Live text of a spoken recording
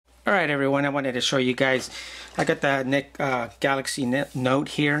Alright everyone, I wanted to show you guys, I got the Galaxy Note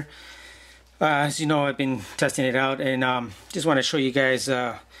here. As you know, I've been testing it out, and just want to show you guys,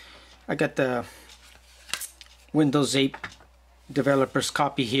 I got the Windows 8 developer's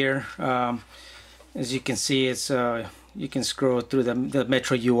copy here. As you can see, it's you can scroll through the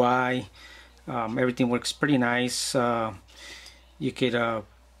Metro UI. Everything works pretty nice. You could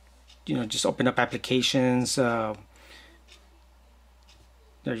you know, just open up applications.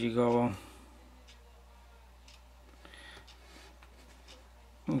 There you go.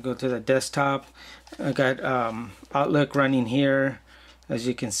 We'll go to the desktop. I got Outlook running here, as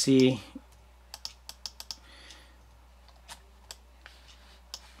you can see.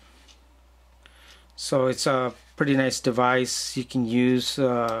 So it's a pretty nice device you can use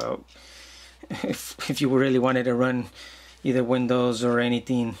if you really wanted to run either Windows or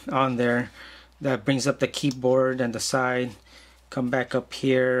anything on there. That brings up the keyboard and the side. Come back up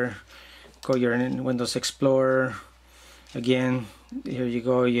here, go your Windows Explorer. Again, here you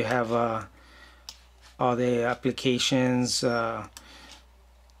go, you have all the applications. You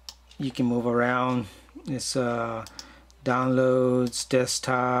can move around. It's downloads,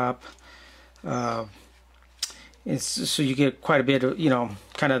 desktop. It's so you get quite a bit of, you know,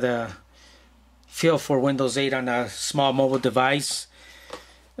 kind of the feel for Windows 8 on a small mobile device.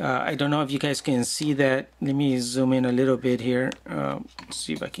 I don't know if you guys can see that. Let me zoom in a little bit here.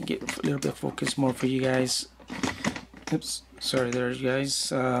 See if I can get a little bit focused more for you guys. Oops, sorry there, you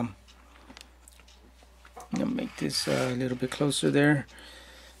guys. I'm gonna make this a little bit closer there,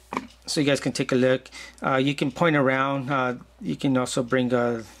 so you guys can take a look. You can point around. You can also bring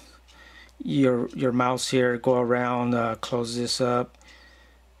your mouse here, go around, close this up,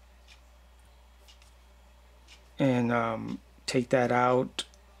 and take that out.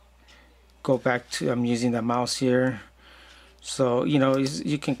 Go back to, I'm using the mouse here, so you know,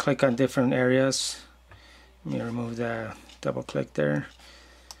 you can click on different areas. Let me remove the double click there.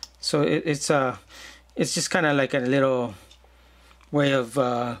 So it's just kind of like a little way of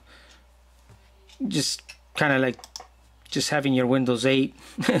just kind of like just having your Windows 8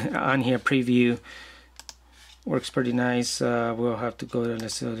 on here. Preview works pretty nice. We'll have to go to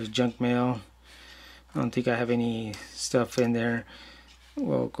the junk mail. I don't think I have any stuff in there.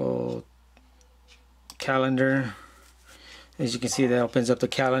 We'll go calendar. As you can see, that opens up the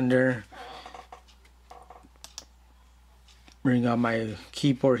calendar. Bring on my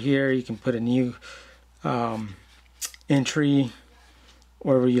keyboard here. You can put a new entry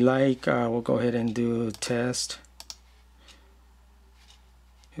wherever you like. We'll go ahead and do test.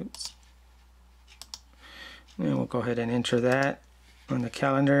 Oops. And we'll go ahead and enter that on the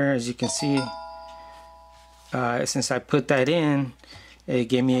calendar. As you can see, since I put that in, it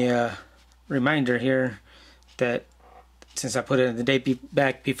gave me a reminder here that since I put it in the day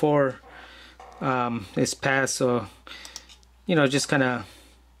back before, it's passed. So you know, just kind of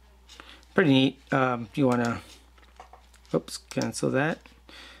pretty neat. You want to, oops, cancel that.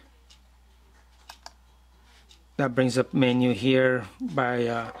 That brings up menu here.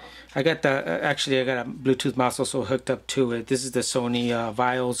 By I got the actually I got a Bluetooth mouse also hooked up to it. This is the Sony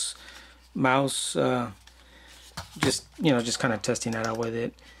Vios mouse. Just, you know, just kind of testing that out with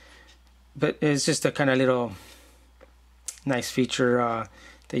it. But it's just a kind of little nice feature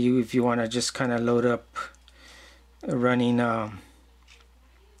that you, if you want to just kind of load up running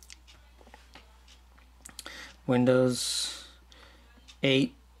Windows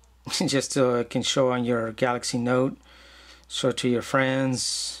 8, just so it can show on your Galaxy Note, show it to your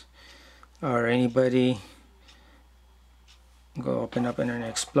friends or anybody. Go open up Internet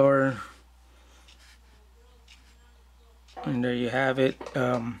Explorer, and there you have it.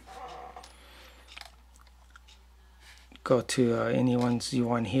 Go to any ones you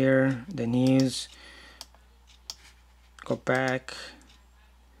want here, the news. Go back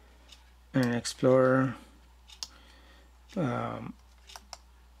and Explorer. Let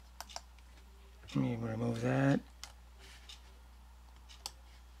me remove that,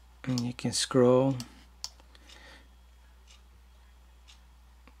 and you can scroll.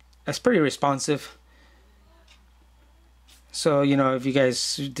 That's pretty responsive. So you know, if you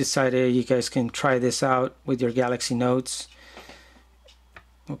guys decided, you guys can try this out with your Galaxy Notes.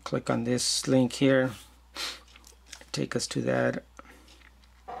 We'll click on this link here, take us to that,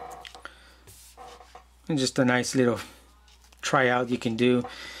 and just a nice little tryout you can do.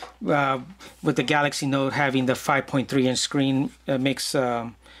 With the Galaxy Note having the 5.3 inch screen, it makes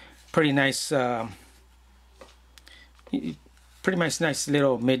pretty nice, nice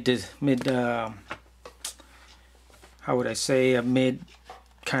little mid how would I say, a mid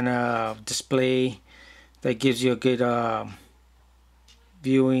kind of display that gives you a good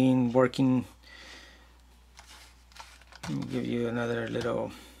viewing, working. Let me give you another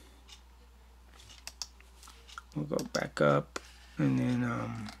little. We'll go back up and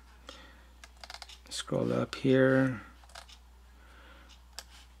then scroll up here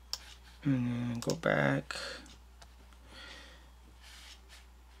and then go back.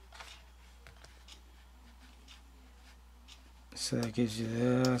 So that gives you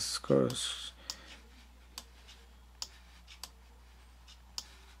this. Scrolls.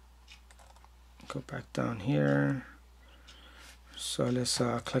 Go back down here. So let's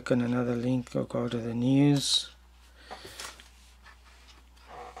click on another link. We'll go to the news.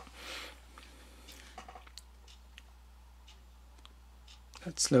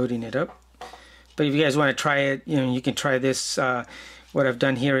 That's loading it up. But if you guys want to try it, you can try this. What I've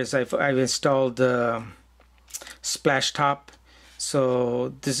done here is I've installed the Splashtop.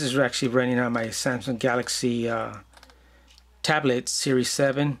 So this is actually running on my Samsung Galaxy tablet Series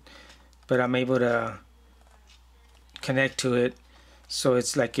 7, but I'm able to connect to it. So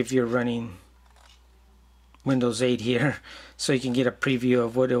it's like if you're running Windows 8 here, so you can get a preview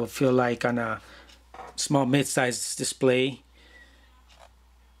of what it will feel like on a small mid-sized display.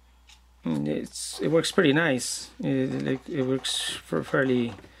 It works pretty nice. It works for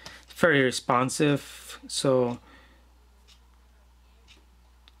very responsive. So,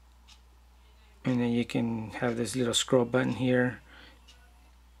 and then you can have this little scroll button here.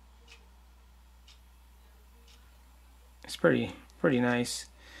 It's pretty nice.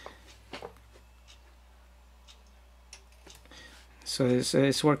 So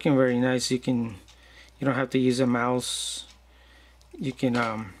it's working very nice. You don't have to use a mouse. You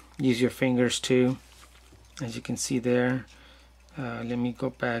can use your fingers too, as you can see there. Let me go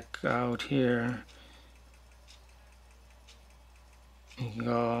back out here. You can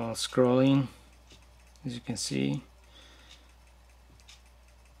go scrolling, as you can see.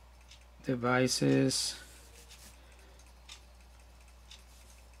 Devices.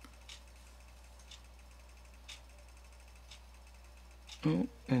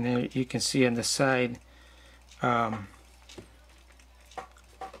 And there you can see on the side, I'll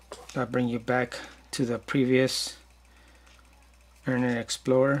bring you back to the previous Internet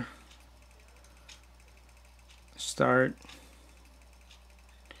Explorer. Start.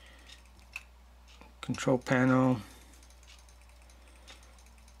 Control panel.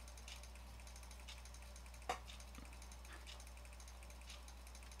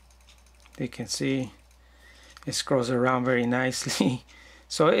 You can see it scrolls around very nicely.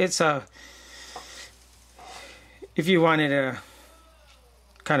 So it's if you wanted to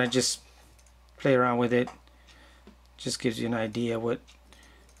kind of just play around with it, just gives you an idea what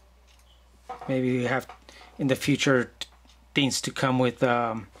maybe you have in the future, things to come with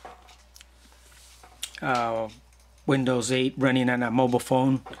Windows 8 running on a mobile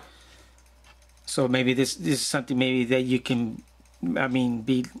phone. So maybe this is something maybe that you can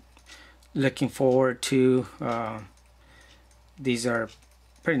be looking forward to. These are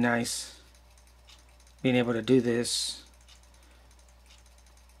pretty nice, being able to do this.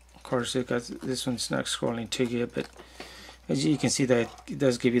 Of course, because this one's not scrolling too good, but as you can see, that it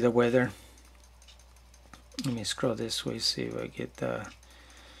does give you the weather. Let me scroll this way, see if I get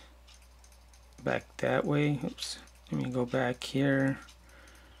back that way. Oops. Let me go back here.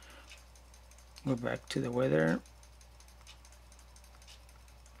 Go back to the weather.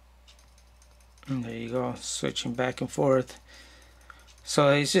 And there you go, switching back and forth. So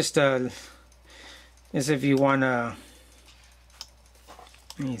it's just as if you want to,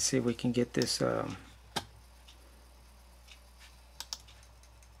 let me see if we can get this to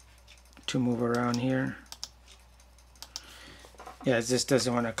move around here. Yeah, it just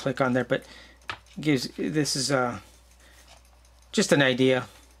doesn't want to click on there, but this is just an idea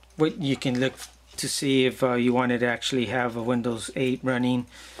what you can look to see if you wanted to actually have a Windows 8 running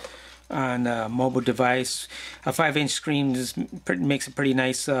on a mobile device. A 5-inch screen makes a pretty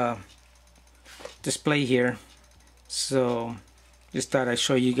nice display here. So just thought I'd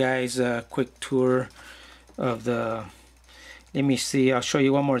show you guys a quick tour of the. Let me see, I'll show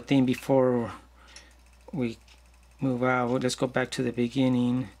you one more thing before we move out. We'll just go back to the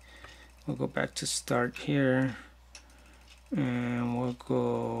beginning. We'll go back to start here, and we'll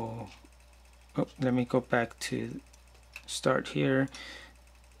go, let me go back to start here.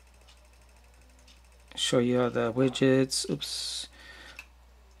 Show you all the widgets. Oops.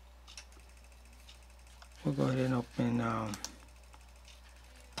 We'll go ahead and open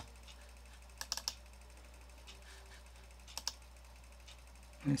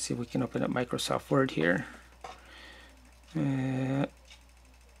let's see if we can open up Microsoft Word here. There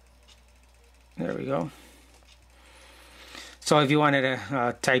we go. So if you wanted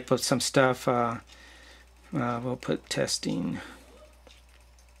to type of some stuff, we'll put testing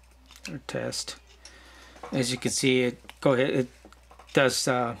or test. As you can see, it does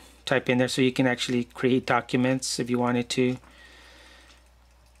type in there, so you can actually create documents if you wanted to.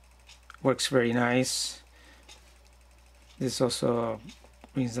 Works very nice. This also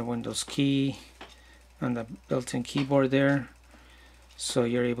brings the Windows key on the built-in keyboard there, so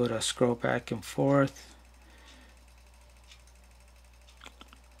you're able to scroll back and forth.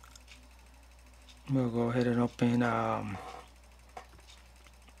 We'll go ahead and open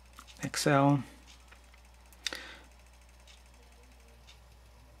Excel.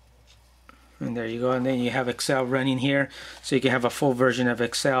 And there you go, and then you have Excel running here, so you can have a full version of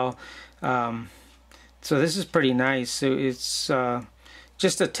Excel. So this is pretty nice. So it's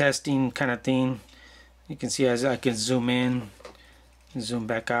just a testing kind of thing. You can see as I can zoom in, zoom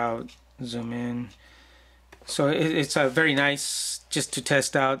back out, zoom in. So it's very nice just to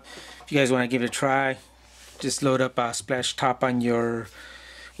test out. If you guys want to give it a try, just load up Splashtop on your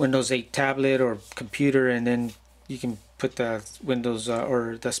Windows 8 tablet or computer, and then you can put the Windows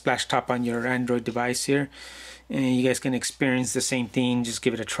or the Splashtop on your Android device here, and you guys can experience the same thing. Just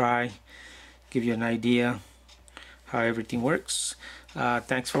give it a try, give you an idea how everything works.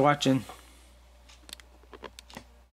 Thanks for watching.